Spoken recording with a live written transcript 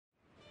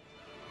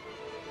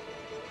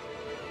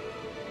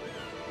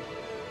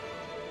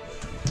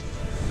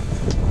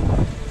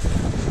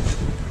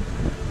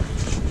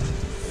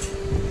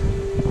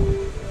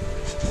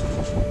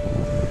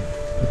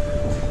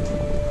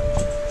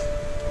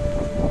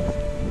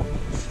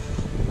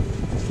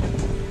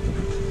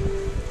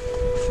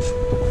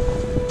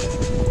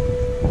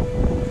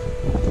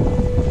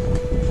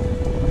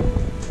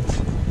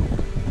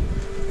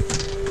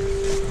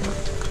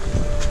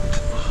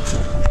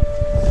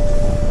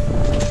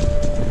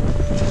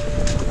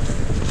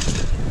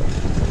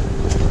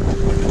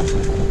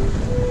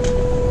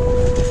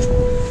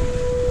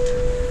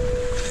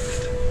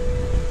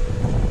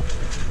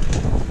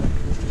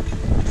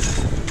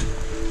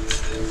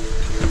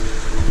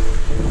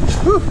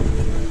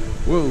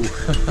Whoa.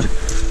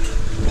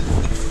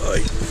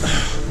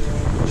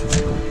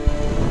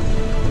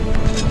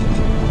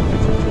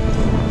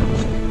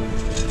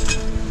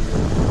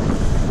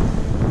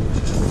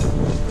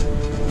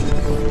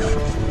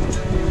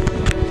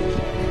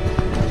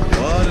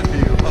 What a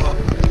view.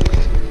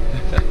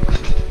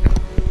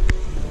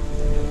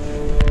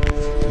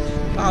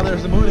 Ah,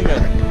 there's the moon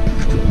again.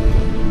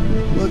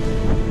 Look,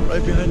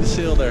 right behind the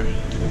sail there.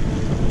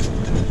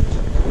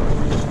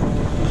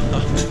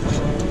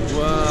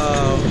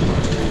 Wow.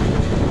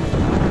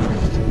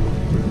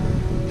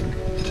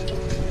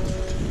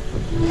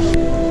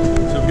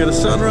 So we got a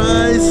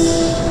sunrise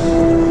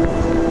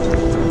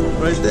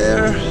right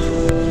there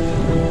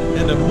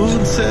and a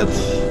moonset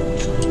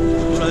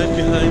right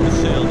behind the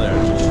sail there.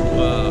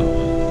 Wow.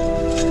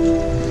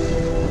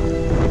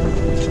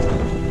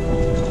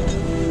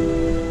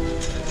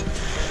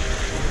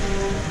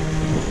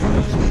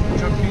 Just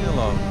trucking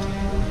along.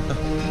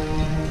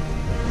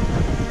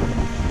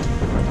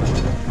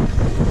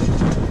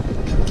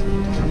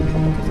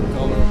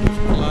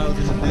 Clouds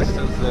in the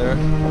distance there.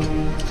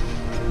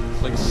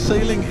 It's like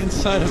sailing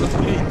inside of a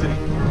painting.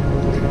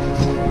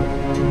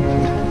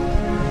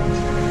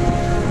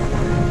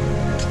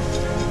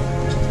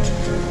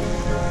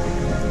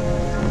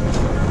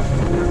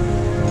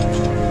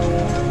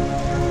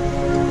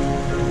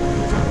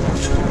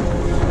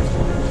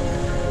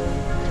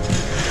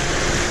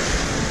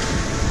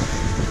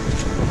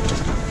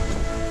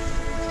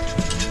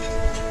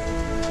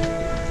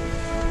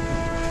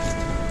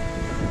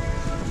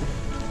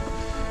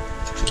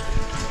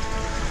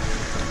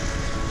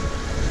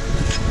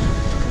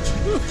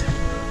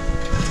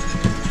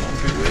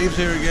 Waves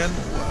here again.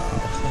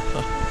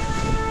 Wow.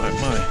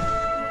 My.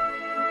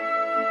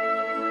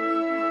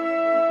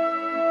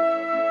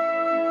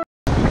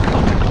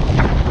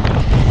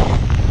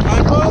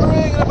 I'm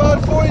motoring at about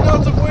 40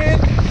 knots of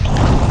wind.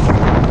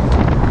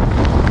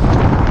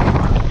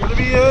 Gonna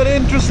be an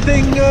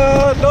interesting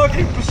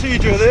docking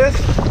procedure this.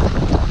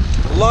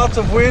 Lots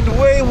of wind,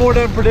 way more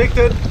than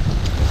predicted.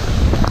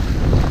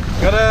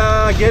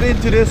 Gotta get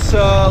into this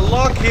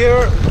lock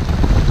here.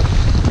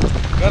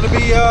 Gonna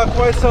be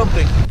quite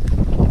something.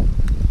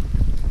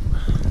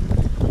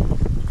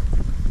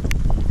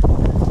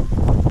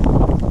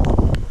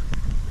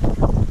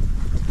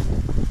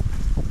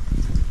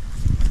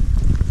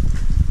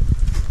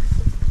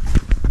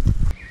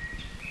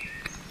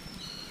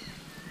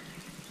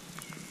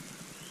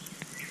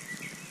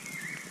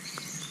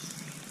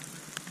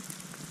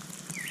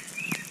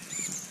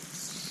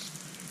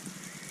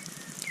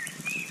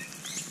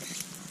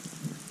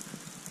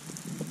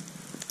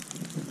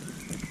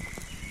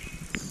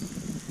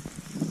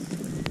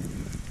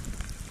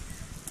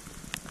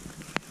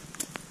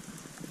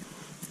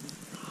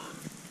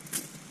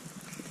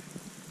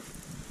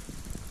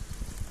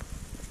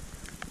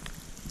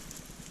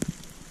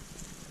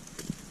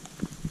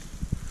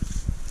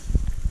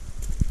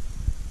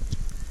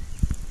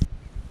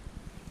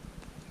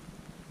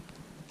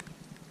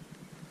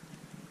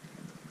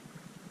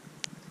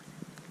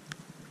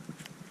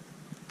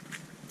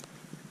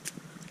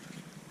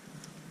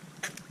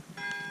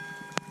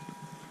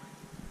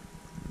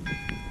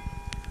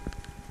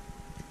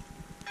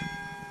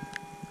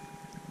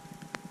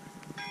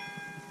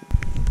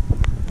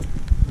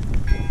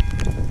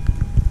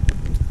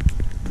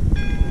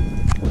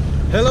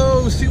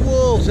 Hello sea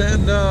wolves,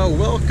 and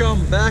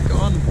welcome back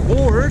on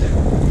board.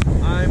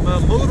 I'm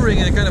motoring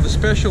in a kind of a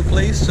special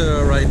place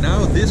right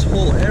now. This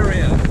whole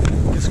area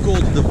is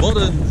called the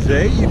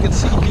Monet. You can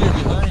see here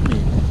behind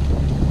me.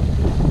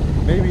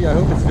 Maybe, I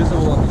hope it's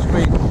visible on the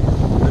screen.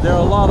 But there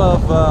are a lot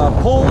of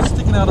poles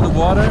sticking out of the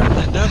water,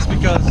 and that's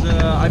because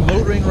I'm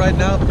motoring right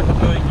now because I'm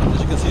going,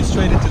 as you can see,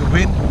 straight into the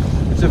wind.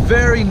 It's a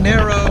very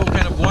narrow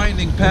kind of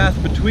winding path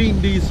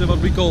between these what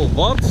we call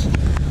vods.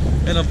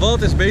 And a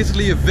vod is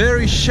basically a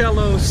very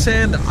shallow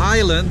sand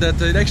island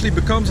that it actually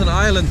becomes an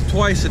island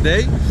twice a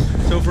day.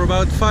 So for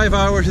about 5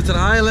 hours it's an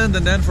island,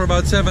 and then for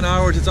about 7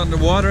 hours it's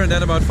underwater, and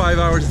then about 5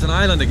 hours it's an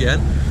island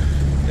again.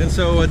 And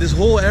so this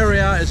whole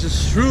area is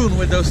just strewn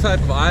with those type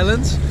of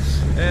islands.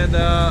 And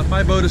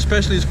my boat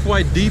especially is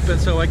quite deep, and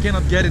so I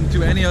cannot get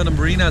into any of the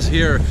marinas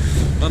here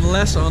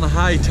unless on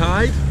high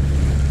tide.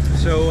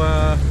 So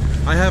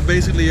I have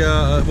basically,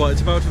 well,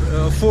 it's about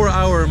a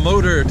 4-hour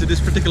motor to this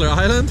particular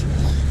island.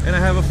 And I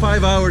have a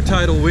 5-hour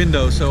tidal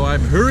window, so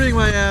I'm hurrying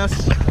my ass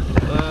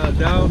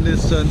down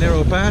this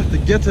narrow path to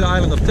get to the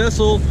island of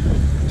Texel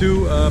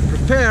to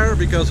prepare,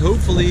 because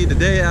hopefully the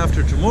day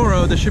after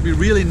tomorrow there should be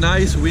really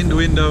nice wind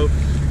window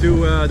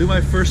to do my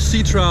first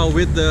sea trial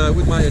with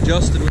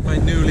my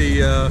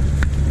newly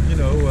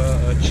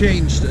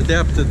changed,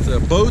 adapted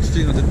boat,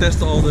 to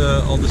test all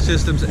the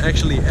systems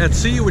actually at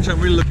sea, which I'm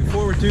really looking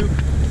forward to.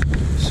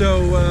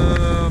 So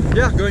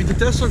yeah, going to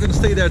Texel, gonna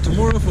stay there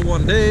tomorrow for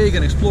 1 day,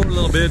 gonna explore a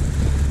little bit.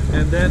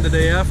 And then the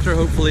day after,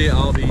 hopefully,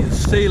 I'll be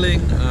sailing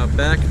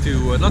back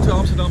to, not to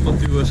Amsterdam, but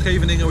to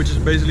Scheveningen, which is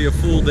basically a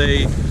full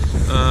day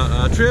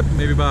trip,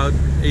 maybe about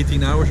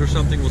 18 hours or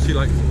something. We'll see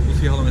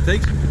how long it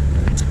takes.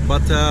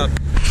 But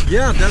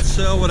yeah, that's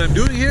what I'm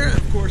doing here.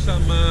 Of course,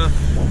 I'm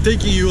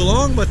taking you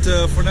along, but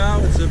for now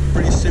it's a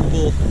pretty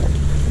simple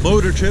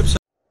motor trip.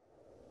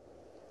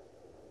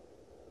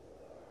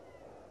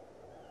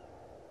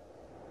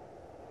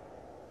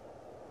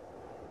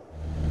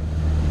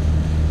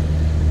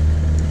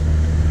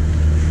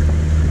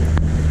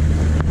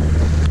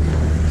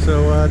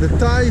 So the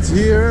tides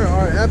here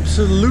are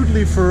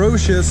absolutely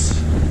ferocious.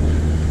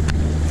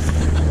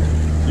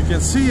 You can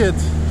see it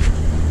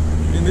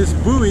in this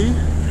buoy.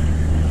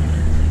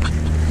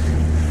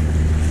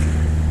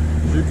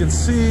 You can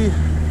see,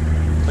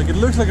 like, it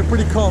looks like a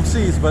pretty calm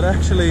seas, but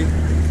actually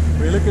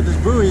when you look at this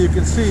buoy you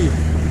can see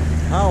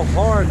how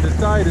hard the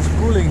tide is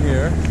pulling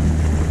here.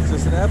 It's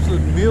just an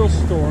absolute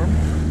maelstrom.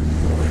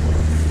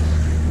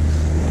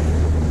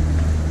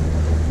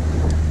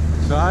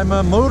 So I'm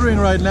motoring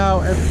right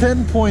now at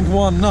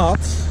 10.1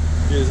 knots.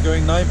 It's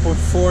going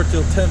 9.4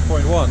 till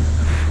 10.1,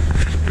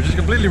 which is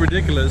completely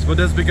ridiculous, but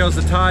that's because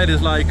the tide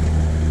is like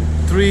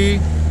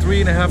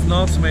 3.5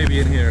 knots maybe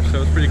in here,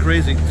 so it's pretty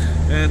crazy.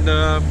 And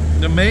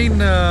the main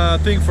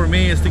thing for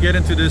me is to get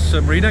into this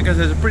marina, because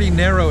there's a pretty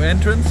narrow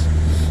entrance.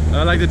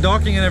 Like the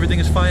docking and everything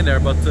is fine there,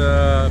 but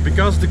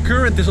because the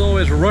current is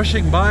always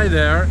rushing by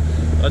there,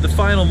 the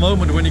final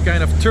moment when you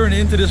kind of turn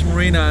into this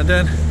marina and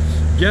then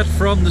get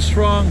from the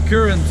strong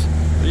current,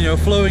 you know,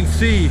 flowing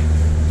sea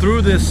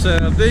through this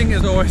thing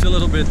is always a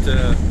little bit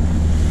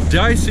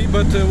dicey,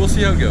 but we'll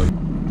see how it goes.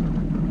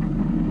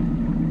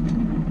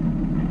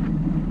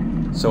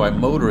 So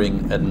I'm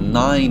motoring at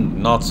 9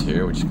 knots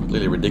here, which is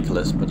completely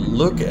ridiculous, but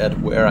look at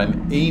where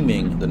I'm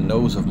aiming the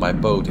nose of my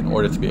boat in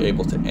order to be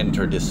able to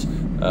enter this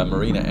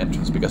marina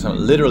entrance, because I'm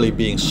literally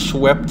being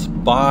swept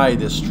by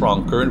this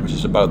strong current, which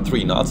is about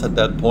 3 knots at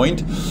that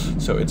point.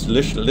 So it's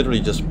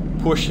literally just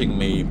pushing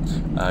me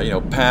you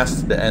know,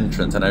 past the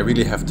entrance, and I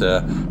really have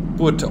to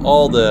put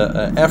all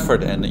the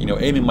effort and, you know,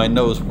 aiming my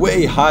nose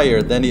way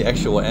higher than the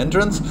actual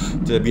entrance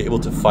to be able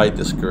to fight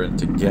this current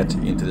to get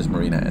into this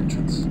marina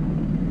entrance.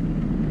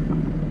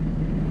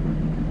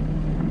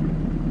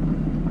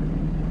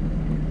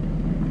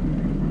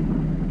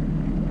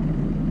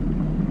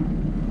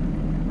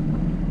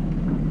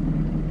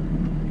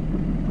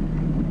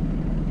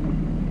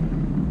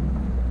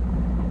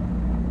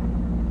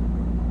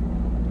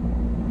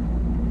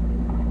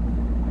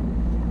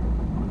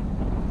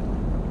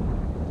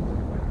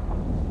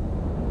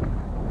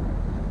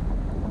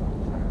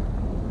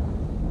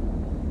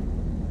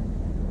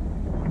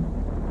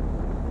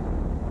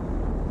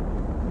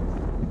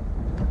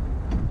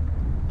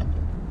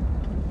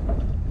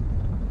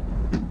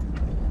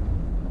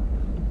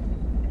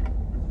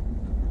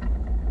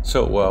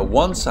 So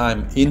once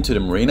I'm into the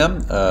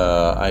marina,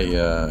 I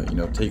you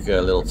know, take a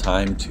little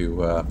time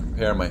to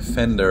prepare my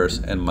fenders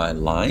and my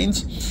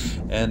lines.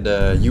 And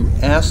you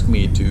asked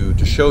me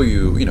to show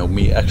you, you know,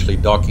 me actually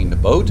docking the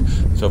boat.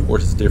 So of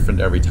course it's different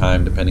every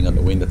time depending on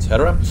the wind,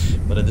 etc.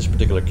 But in this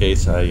particular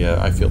case,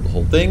 I filled the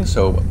whole thing.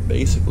 So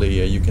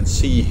basically, you can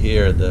see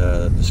here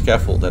the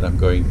scaffold that I'm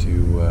going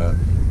to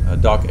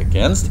dock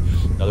against.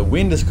 Now the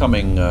wind is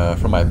coming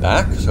from my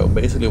back, so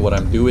basically what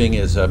I'm doing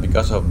is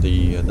because of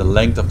the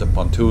length of the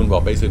pontoon,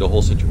 well, basically the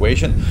whole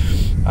situation,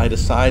 I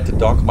decide to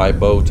dock my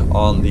boat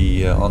on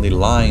the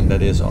line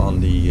that is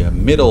on the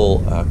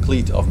middle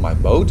cleat of my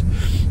boat.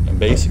 And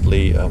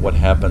basically what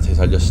happens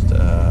is I just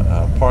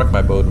park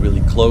my boat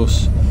really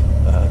close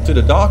to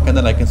the dock, and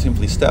then I can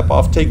simply step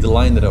off, take the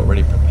line that I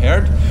already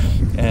prepared,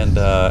 and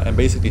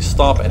basically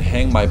stop and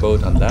hang my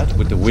boat on that,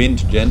 with the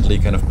wind gently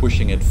kind of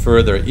pushing it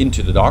further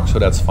into the dock, so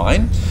that's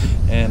fine.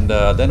 And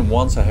then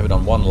once I have it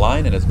on one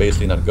line and it's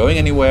basically not going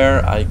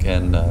anywhere, I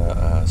can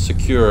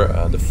secure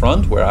the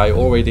front, where I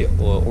already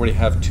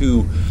have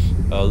 2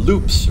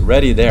 loops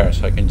ready there,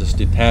 so I can just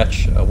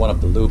detach one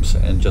of the loops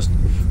and just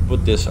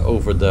put this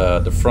over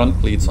the front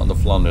cleats on the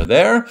flounder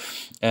there,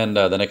 and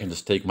then I can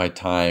just take my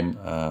time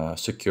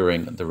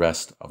securing the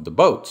rest of the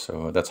boat.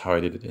 So that's how I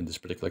did it in this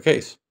particular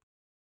case.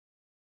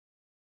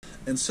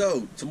 And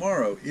so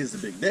tomorrow is the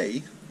big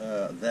day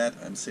that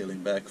I'm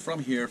sailing back from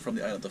here, from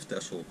the island of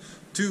Texel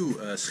to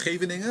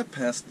Scheveningen,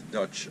 past the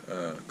Dutch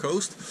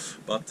coast.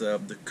 But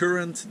the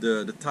current,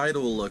 the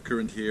tidal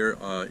current here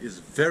is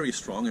very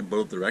strong in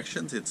both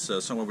directions. It's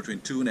somewhere between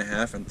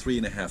 2.5 and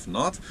 3.5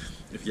 knots.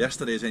 If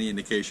yesterday is any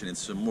indication,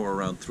 it's more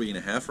around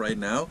 3.5 right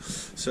now.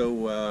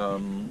 So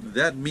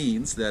that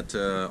means that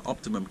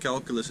optimum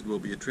calculus, it will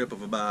be a trip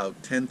of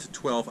about 10 to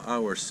 12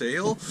 hour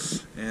sail,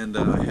 and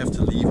I have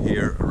to leave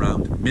here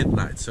around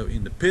midnight. So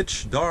in the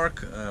pitch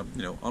dark,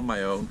 you know, on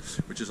my own,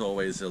 which is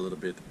always a little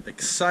bit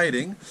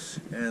exciting.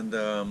 And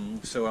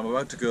so I'm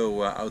about to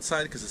go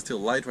outside because it's still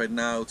light right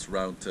now. It's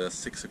around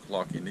 6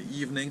 o'clock in the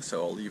evening,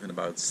 so I'll leave in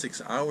about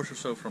 6 hours or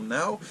so from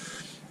now.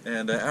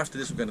 And after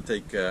this, we're going to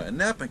take a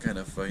nap and kind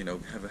of, you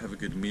know, have a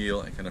good meal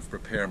and kind of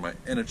prepare my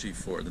energy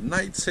for the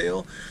night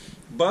sail.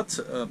 But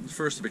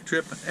first, a big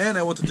trip, and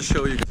I wanted to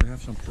show you, because I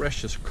have some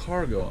precious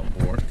cargo on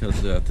board. Because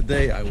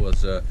today I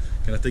was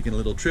kind of taking a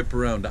little trip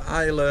around the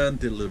island,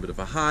 did a little bit of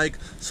a hike,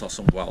 saw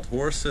some wild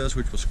horses,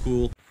 which was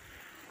cool.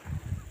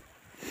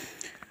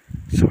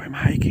 So I'm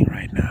hiking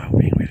right now,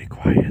 being really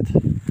quiet.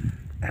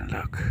 And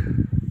look,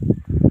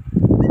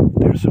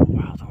 there's some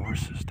wild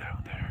horses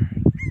down there.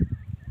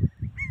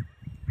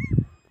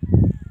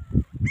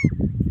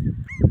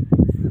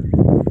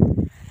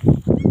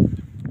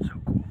 So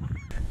cool.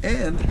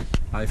 And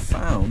I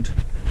found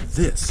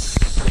this.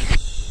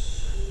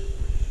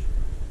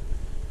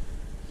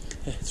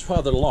 It's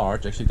rather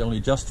large, actually it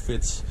only just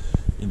fits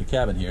in the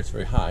cabin here, it's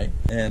very high.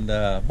 And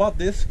bought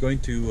this, I'm going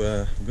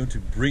to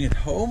bring it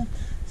home.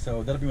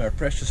 So that'll be my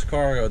precious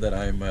cargo that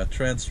I'm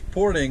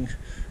transporting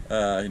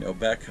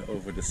back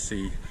over the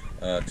sea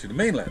to the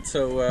mainland.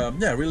 So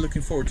yeah, really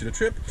looking forward to the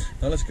trip.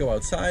 Now let's go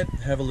outside,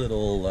 have a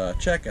little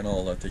check, and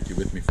I'll take you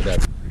with me for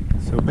that.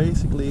 So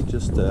basically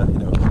just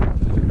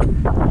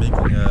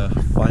making a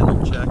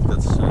final check.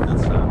 That's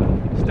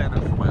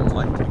standard for my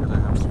light, because I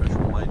have a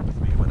special light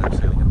with me when I'm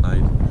sailing at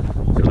night,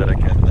 so that I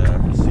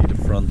can see the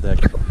front deck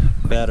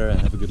better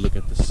and have a good look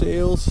at the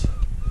sails.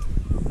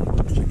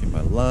 Checking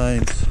my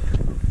lines.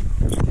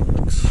 Everything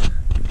looks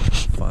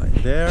fine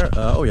there.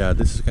 Oh yeah,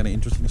 this is kind of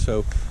interesting.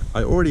 So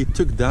I already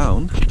took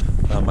down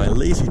my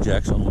lazy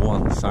jacks on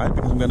one side,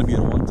 because I'm going to be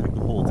on one tack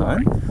the whole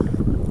time.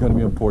 I'm going to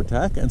be on port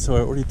tack, and so I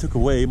already took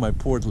away my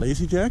port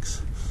lazy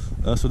jacks,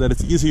 so that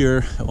it's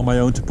easier on my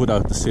own to put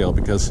out the sail.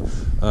 Because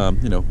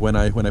when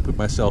I put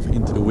myself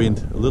into the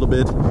wind a little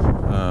bit,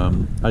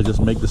 I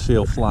just make the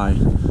sail fly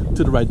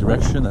to the right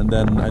direction, and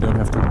then I don't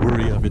have to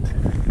worry of it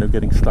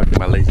getting stuck in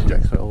my lazy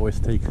jack. So I always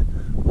take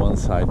one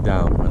side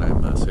down when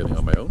I'm sailing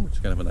on my own, which is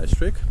kind of a nice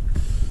trick.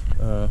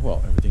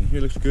 Well, everything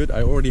here looks good.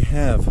 I already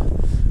have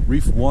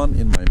reef 1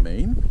 in my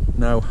main.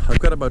 Now I've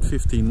got about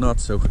 15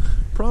 knots, so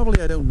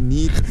probably I don't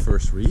need the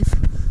first reef,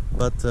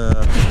 but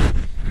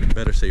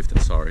better safe than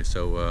sorry.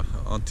 So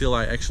until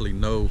I actually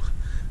know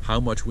how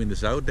much wind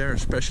is out there,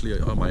 especially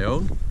on my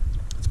own,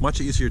 it's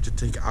much easier to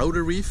take out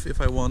a reef if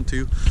I want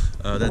to,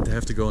 than to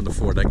have to go on the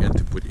foredeck and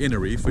to put in a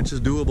reef, which is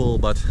doable,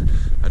 but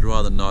I'd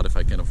rather not if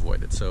I can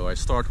avoid it. So I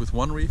start with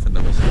one reef, and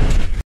then we'll see.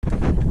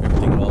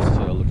 Everything else is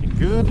looking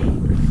good.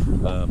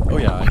 Oh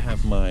yeah, I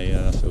have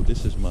my, so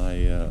this is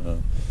my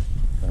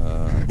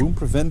boom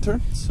preventer.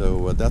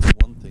 So that's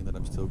one thing that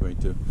I'm still going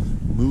to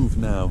move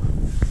now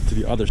to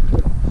the other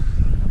side.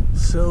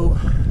 So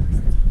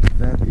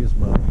that is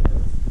my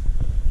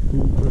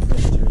boom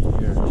preventer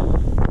here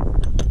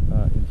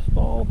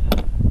installed.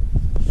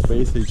 It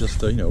basically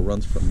just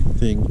runs from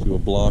thing to a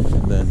block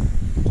and then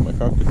to my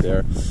cockpit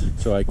there,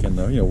 so I can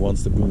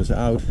once the boom is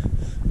out,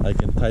 I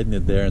can tighten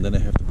it there, and then I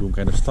have the boom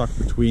kind of stuck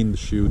between the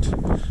chute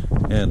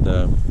and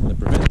the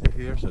preventer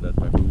here, so that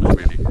my boom is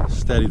really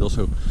steady. It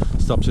also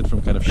stops it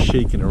from kind of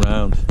shaking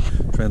around,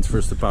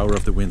 transfers the power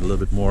of the wind a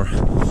little bit more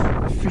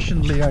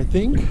efficiently, I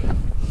think.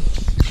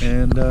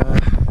 And yeah,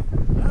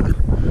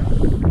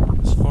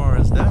 as far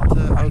as that,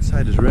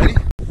 outside is ready.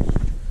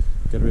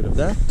 Get rid of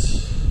that.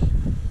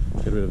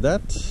 Get rid of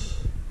that.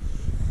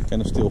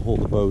 Kind of still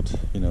hold the boat,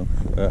 I'm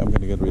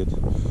gonna get rid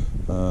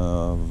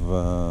of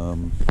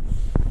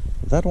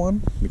that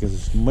one, because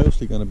it's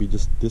mostly gonna be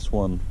just this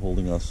one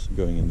holding us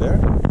going in there.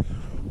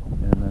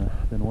 And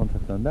then once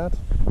I've done that,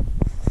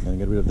 I'm gonna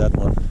get rid of that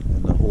one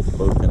and hold the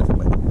boat kind of in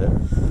my hand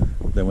there.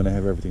 Then when I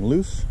have everything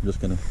loose, I'm just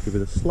gonna give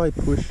it a slight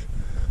push,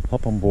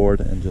 hop on board,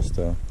 and just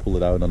pull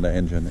it out on the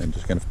engine and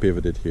just kind of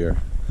pivot it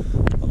here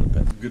on the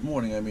pen. Good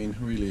morning, I mean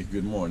really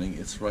good morning.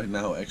 It's right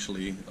now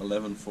actually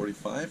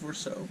 11:45 or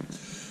so.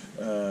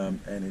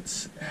 And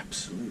it's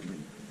absolutely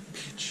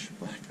pitch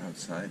black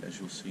outside, as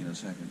you'll see in a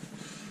second.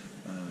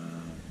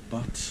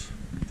 But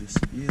this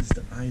is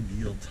the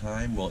ideal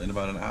time. Well, in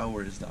about an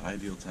hour is the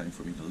ideal time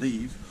for me to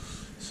leave.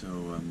 So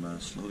I'm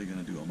slowly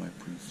going to do all my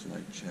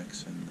pre-flight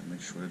checks and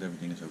make sure that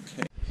everything is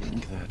okay. I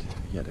think that,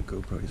 yeah, the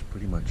GoPro is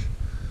pretty much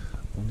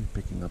only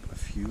picking up a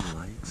few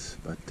lights,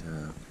 but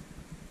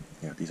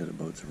yeah, these are the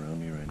boats around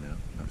me right now.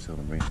 I'm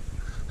seldom rain.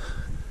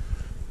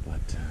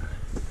 But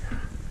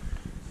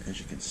as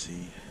you can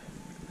see,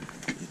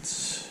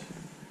 it's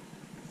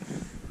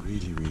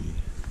really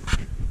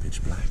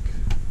pitch black.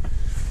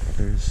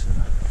 There's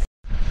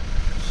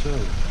so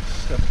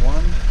step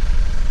one,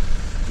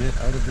 get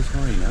out of this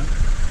marina.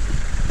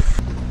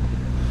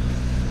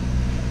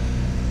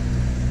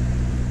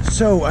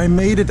 So I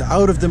made it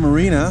out of the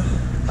marina.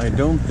 I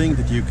don't think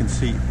that you can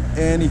see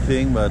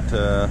anything, but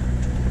there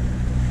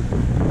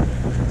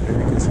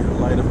you can see the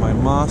light of my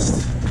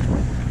mast.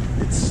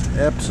 It's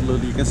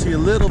absolutely, you can see a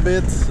little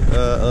bit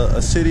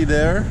a city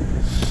there,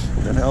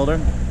 Den Helder,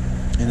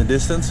 in the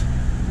distance.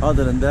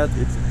 Other than that,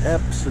 it's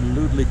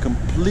absolutely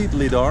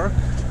completely dark.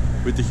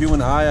 With the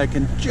human eye, I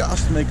can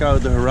just make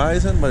out the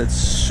horizon, but it's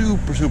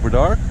super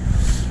dark.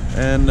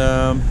 And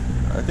I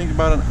think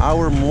about an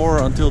hour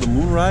more until the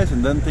moonrise,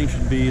 and then things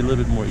should be a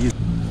little bit more easy.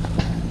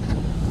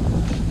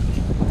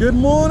 Good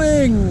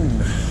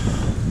morning!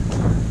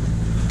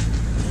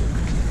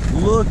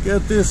 Look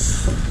at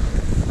this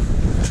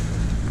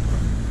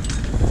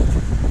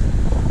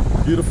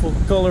beautiful,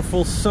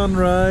 colorful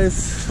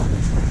sunrise.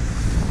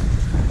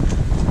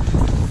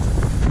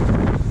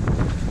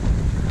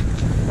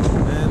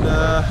 And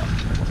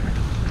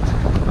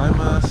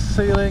I'm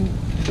sailing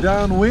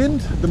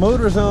downwind. The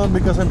motor is on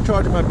because I'm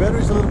charging my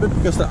batteries a little bit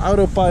because the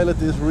autopilot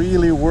is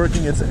really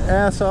working its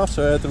ass off,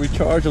 so I had to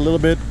recharge a little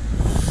bit.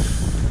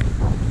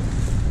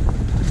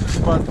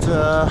 But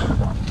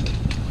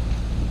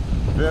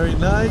very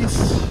nice.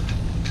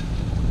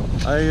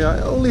 I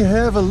only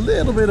have a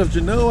little bit of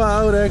Genoa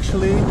out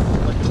actually,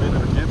 like a bit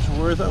of a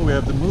Gibsonworth. Oh, we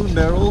have the moon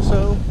there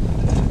also.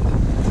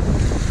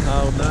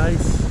 How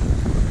nice.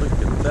 Look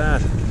at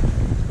that.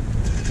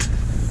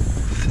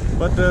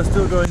 But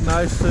still going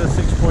nice,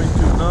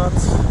 6.2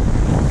 knots. So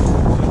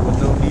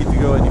no need to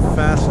go any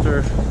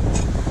faster.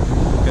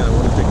 Kind of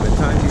want to take my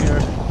time here.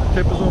 The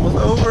trip is almost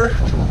over.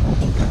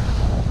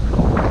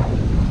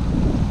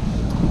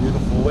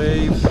 Beautiful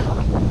waves.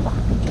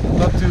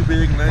 Not too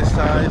big, nice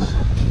size.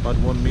 About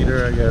 1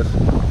 meter, I guess.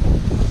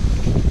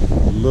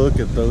 Look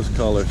at those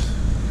colors.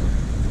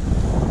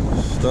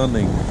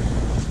 Stunning.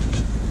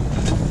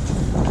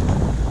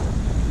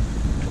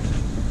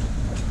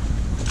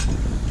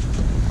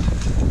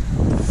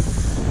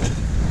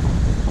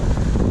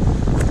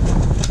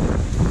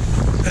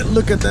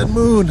 Look at that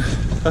moon.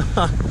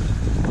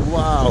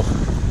 Wow.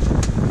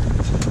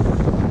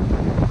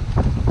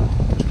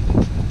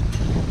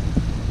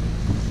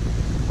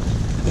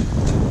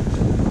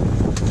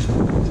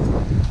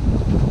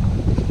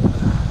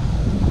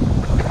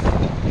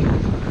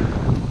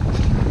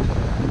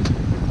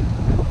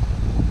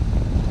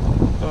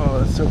 Oh,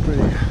 that's so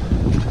pretty.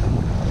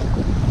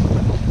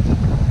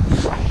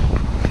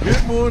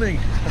 Good morning.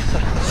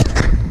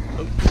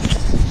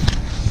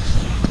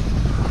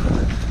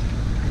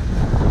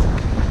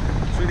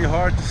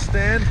 Hard to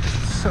stand,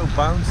 it's so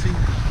bouncy.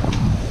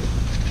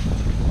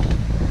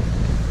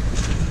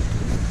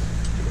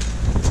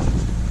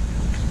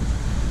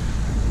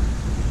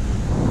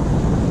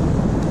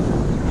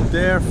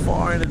 There,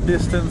 far in the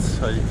distance,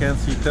 you can't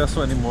see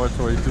Tesla anymore, it's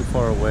already too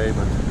far away,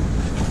 but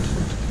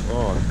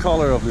oh, the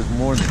color of this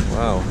morning,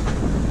 wow,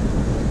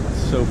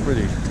 it's so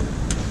pretty. You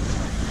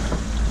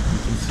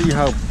can see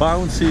how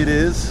bouncy it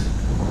is.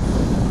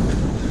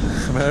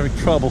 I'm having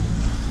trouble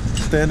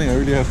standing, I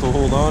really have to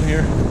hold on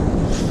here.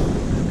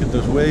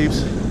 Those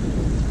waves.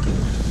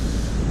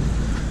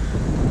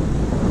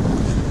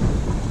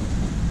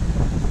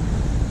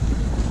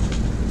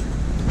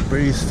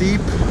 Pretty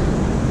steep,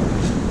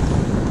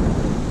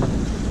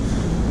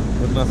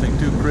 but nothing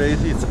too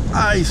crazy. It's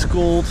ice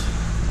cold.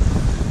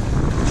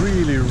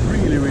 Really,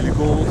 really, really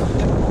cold.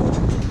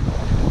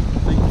 I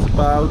think it's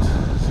about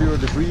 0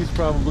 degrees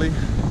probably.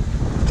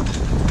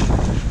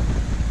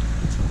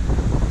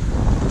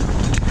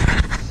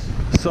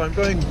 So I'm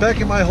going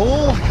back in my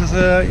hole because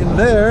in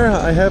there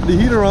I have the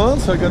heater on,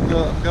 so I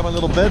got my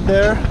little bed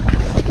there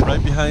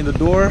right behind the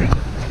door,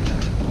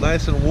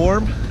 nice and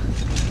warm.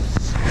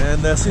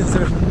 And since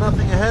there's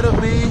nothing ahead of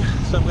me,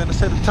 so I'm going to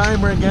set a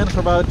timer again for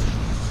about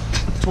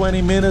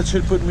 20 minutes,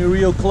 should put me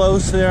real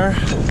close there.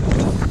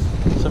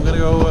 So I'm going to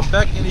go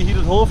back in the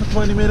heated hole for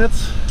 20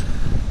 minutes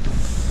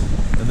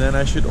and then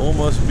I should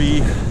almost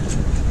be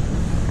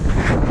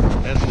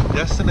at the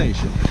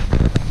destination.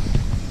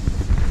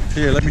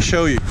 Here, let me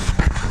show you.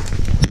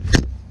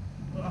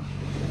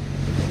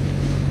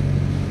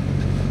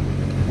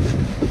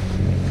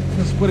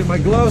 Putting my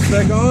gloves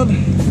back on.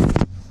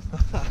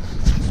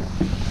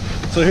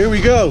 So here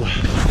we go.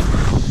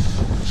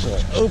 So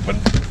I open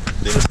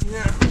this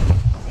here.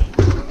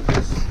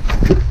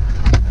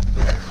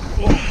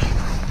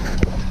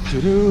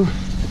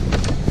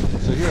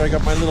 So here I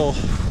got my little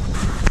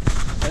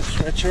head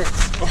stretcher.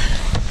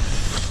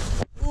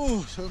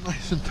 Oh, so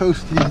nice and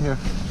toasty in here.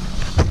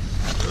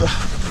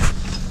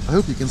 I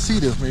hope you can see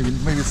this. Maybe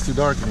it's too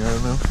dark in here, I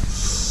don't know.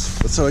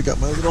 But so I got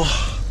my little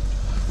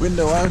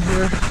window out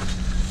here.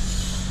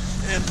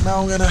 And now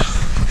I'm gonna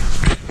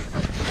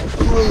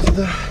close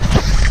the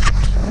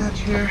hatch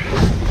here.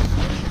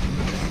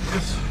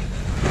 Just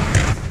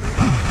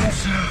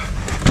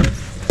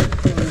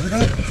close it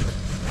up.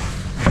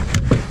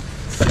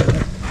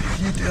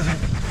 Heat doesn't.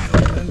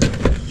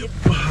 Yep.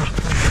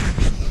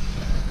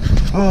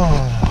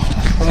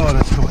 Oh,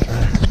 that's so much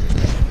better.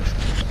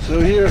 So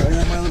here I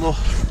got my little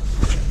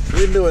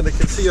window and I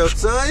can see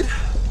outside.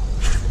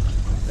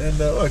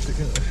 And oh, actually, I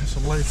have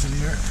some lights in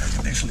here. I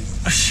can actually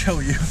show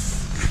you.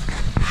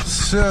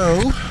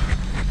 So,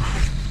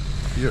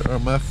 here are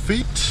my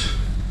feet.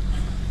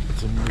 Put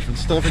some different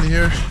stuff in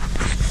here.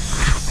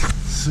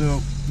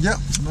 So, yeah,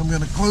 I'm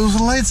gonna close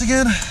the lights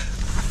again.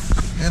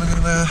 And I'm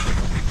gonna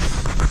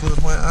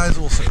close my eyes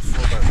also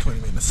for about 20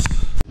 minutes.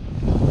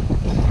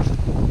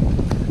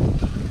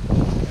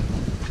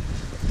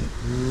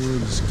 Ooh,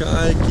 the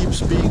sky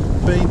keeps being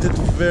painted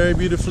very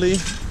beautifully.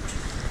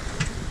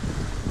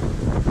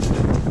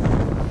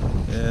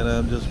 And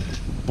I'm just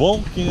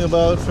bonking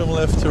about from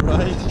left to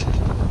right.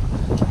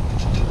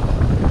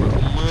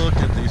 Look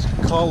at these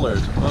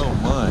colors, oh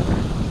my.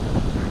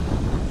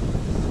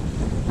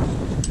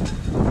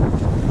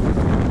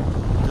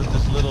 Just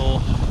this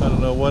little, I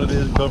don't know what it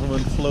is,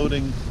 government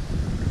floating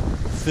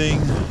thing,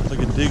 like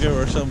a digger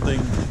or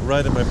something,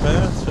 right in my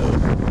path, so a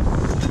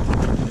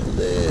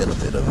little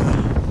bit of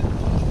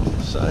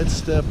a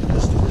sidestep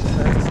just to get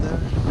past there.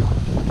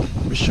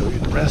 me show you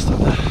the rest of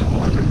the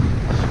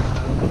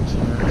surroundings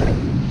here.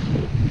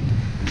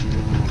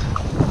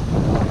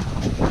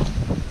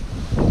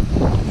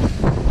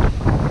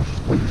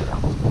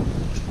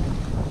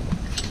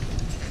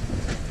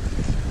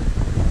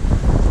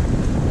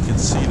 You can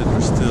see that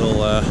we're still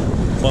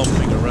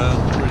bumping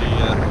around pretty.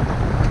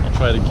 I'll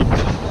try to keep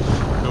the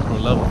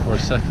GoPro level for a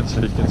second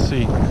so you can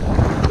see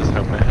just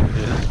how bad it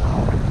is.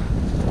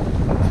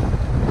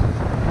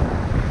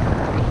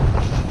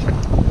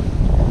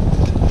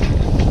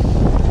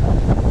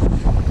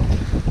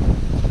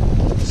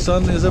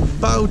 Sun is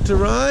about to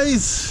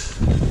rise.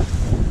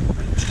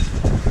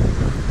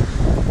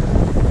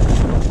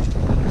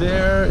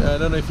 There, I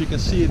don't know if you can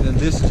see it in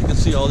this, you can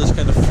see all this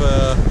kind of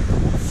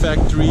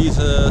factories,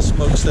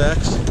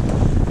 smokestacks,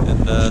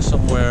 and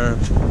somewhere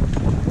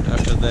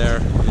after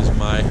there is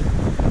my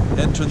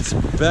entrance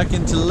back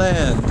into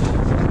land.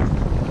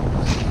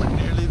 We're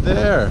nearly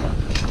there.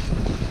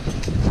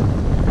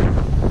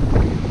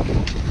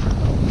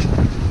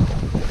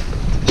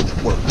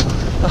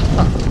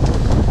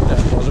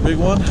 That was a big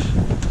one.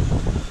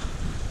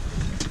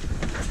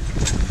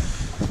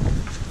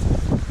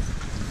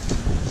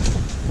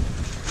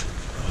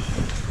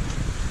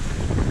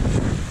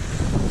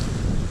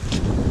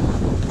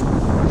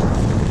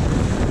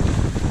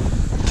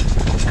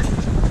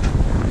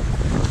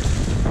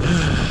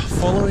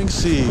 Following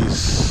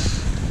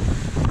seas.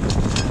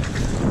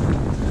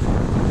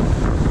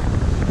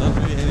 Not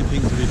really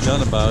anything to be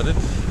done about it.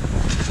 It's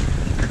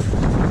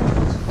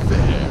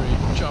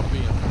very choppy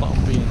and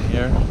bumpy in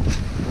here.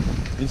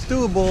 It's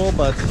doable,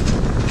 but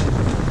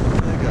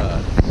oh my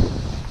god.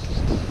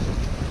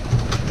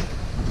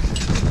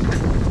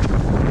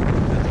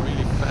 It's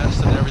really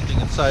fast and everything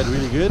inside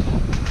really good.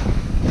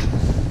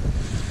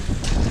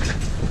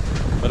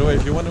 By the way,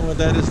 if you're wondering what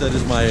that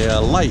is my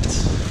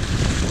light.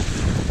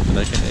 And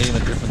I can aim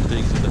at different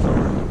things in the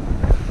dark.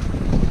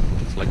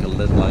 It's like a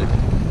LED light.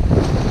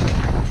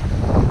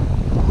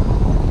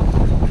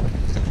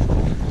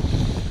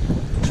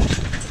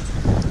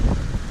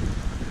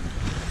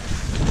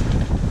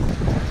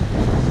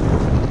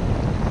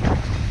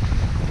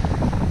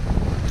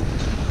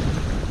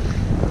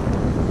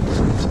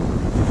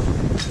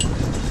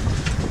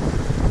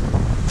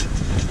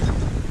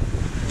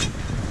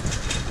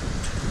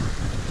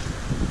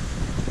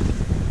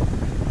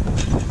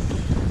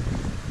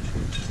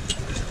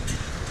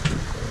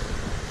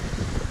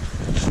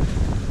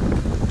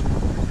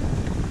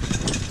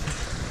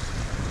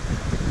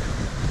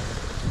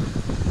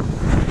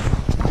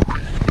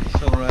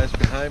 Sunrise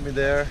behind me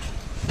there.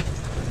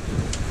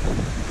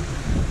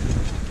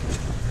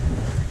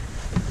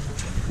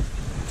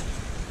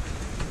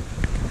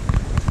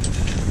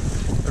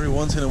 Every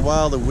once in a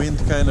while the wind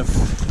kind of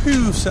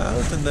poofs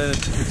out and then it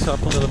picks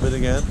up a little bit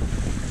again.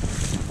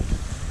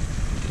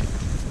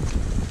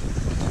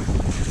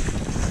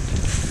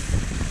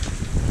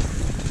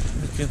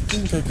 I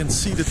think I can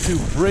see the two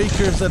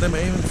breakers that I'm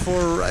aiming for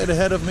right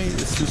ahead of me.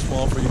 It's too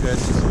small for you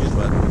guys to see it,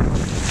 but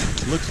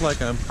it looks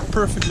like I'm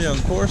perfectly on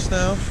course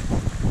now.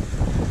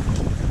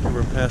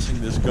 We're passing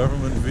this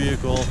government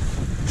vehicle.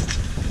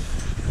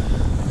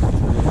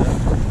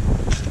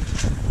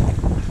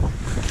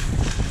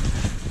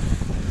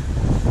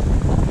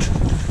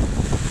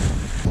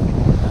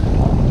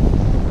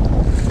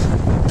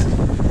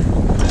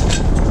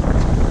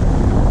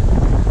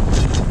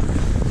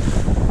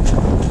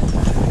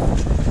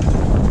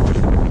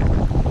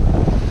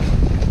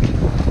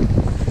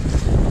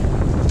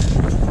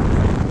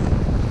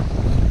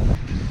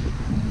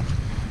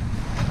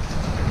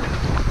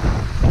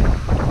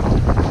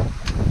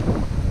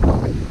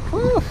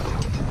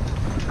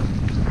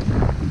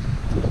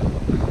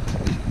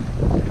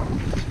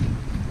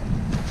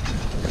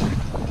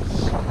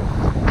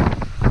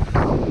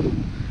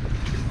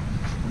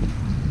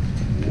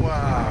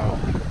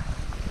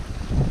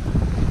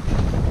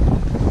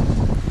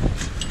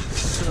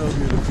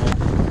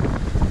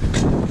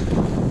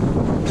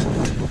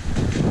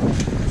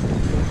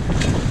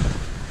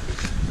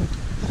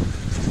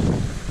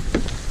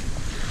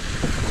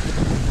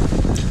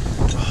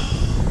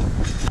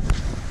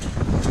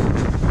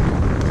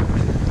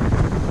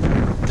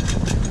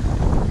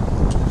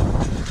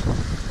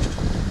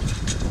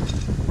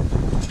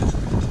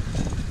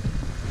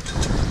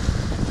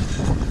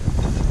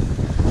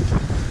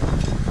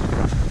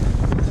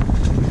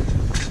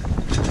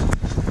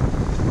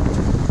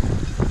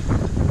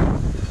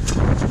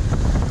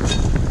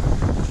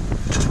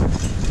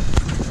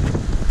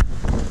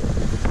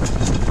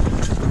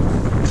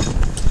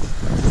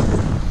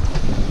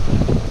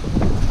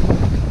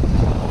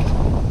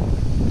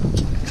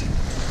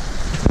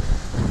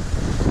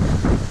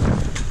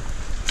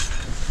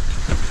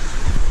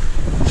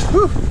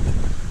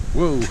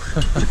 Whoa.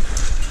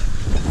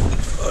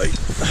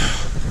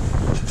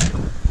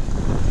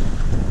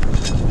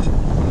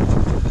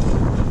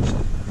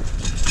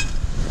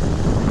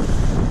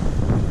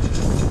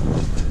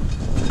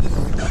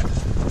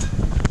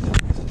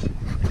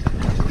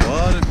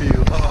 What a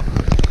view. Oh.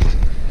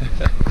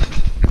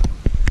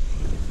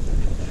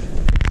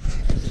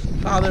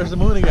 Ah, there's the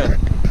moon again.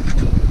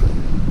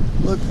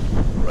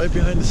 right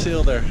behind the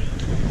sail there.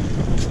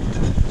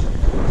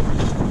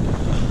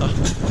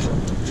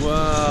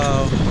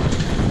 Wow.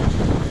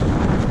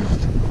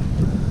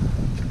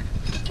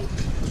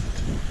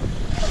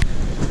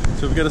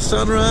 So we've got a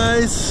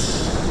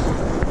sunrise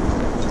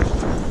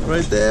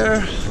right there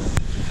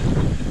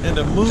and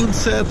a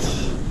moonset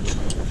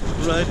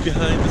right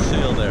behind the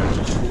sail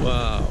there.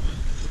 Wow.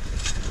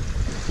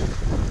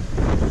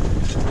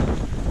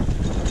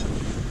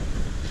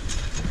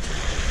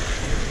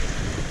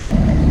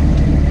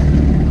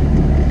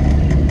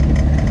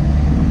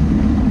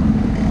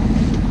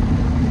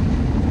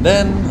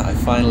 Then I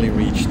finally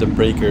reached the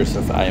breakers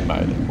of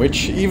IJmuiden,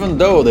 which even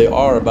though they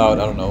are about,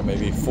 I don't know,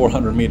 maybe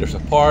 400 meters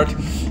apart,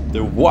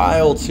 the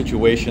wild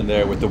situation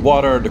there with the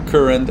water, the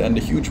current and the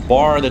huge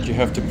bar that you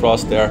have to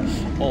cross there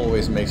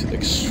always makes it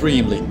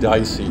extremely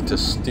dicey to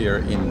steer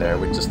in there,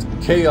 with just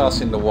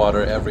chaos in the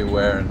water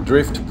everywhere and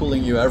drift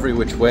pulling you every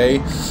which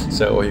way.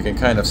 So you can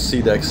kind of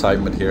see the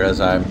excitement here as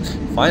I'm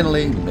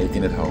finally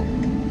making it home.